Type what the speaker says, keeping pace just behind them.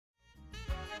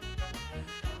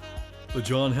The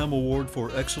John Hemm Award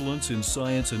for Excellence in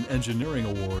Science and Engineering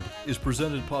Award is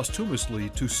presented posthumously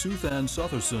to Suthan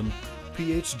Suthersan,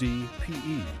 Ph.D.,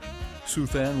 P.E.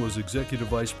 Suthan was Executive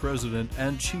Vice President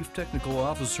and Chief Technical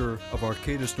Officer of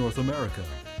Arcadis North America,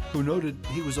 who noted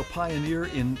he was a pioneer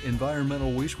in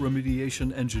environmental waste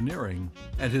remediation engineering,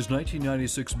 and his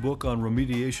 1996 book on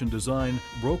remediation design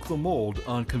broke the mold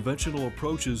on conventional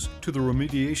approaches to the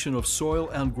remediation of soil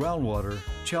and groundwater,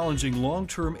 challenging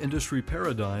long-term industry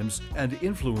paradigms and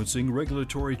influencing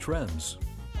regulatory trends.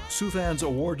 Suthan's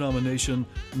award nomination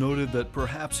noted that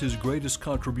perhaps his greatest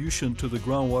contribution to the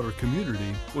groundwater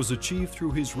community was achieved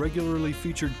through his regularly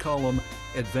featured column,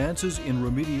 Advances in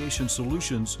Remediation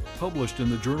Solutions, published in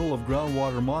the Journal of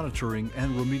Groundwater Monitoring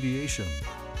and Remediation.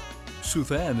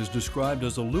 Suthan is described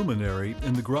as a luminary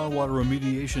in the groundwater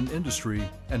remediation industry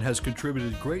and has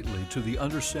contributed greatly to the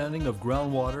understanding of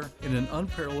groundwater in an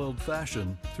unparalleled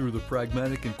fashion through the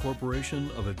pragmatic incorporation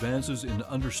of advances in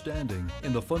understanding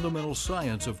in the fundamental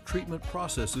science of treatment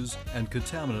processes and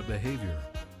contaminant behavior.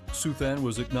 Suthan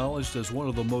was acknowledged as one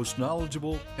of the most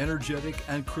knowledgeable, energetic,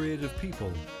 and creative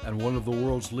people, and one of the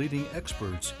world's leading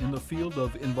experts in the field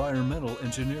of environmental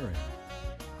engineering.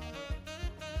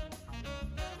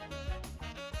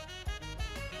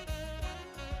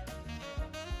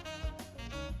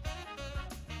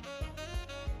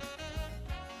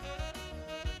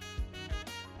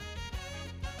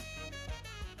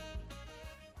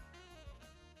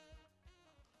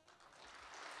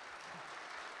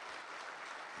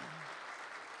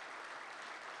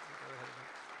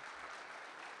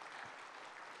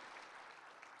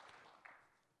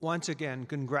 Once again,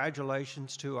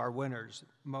 congratulations to our winners,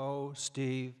 Mo,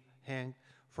 Steve, Hank,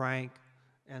 Frank,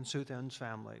 and Suthan's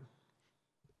family.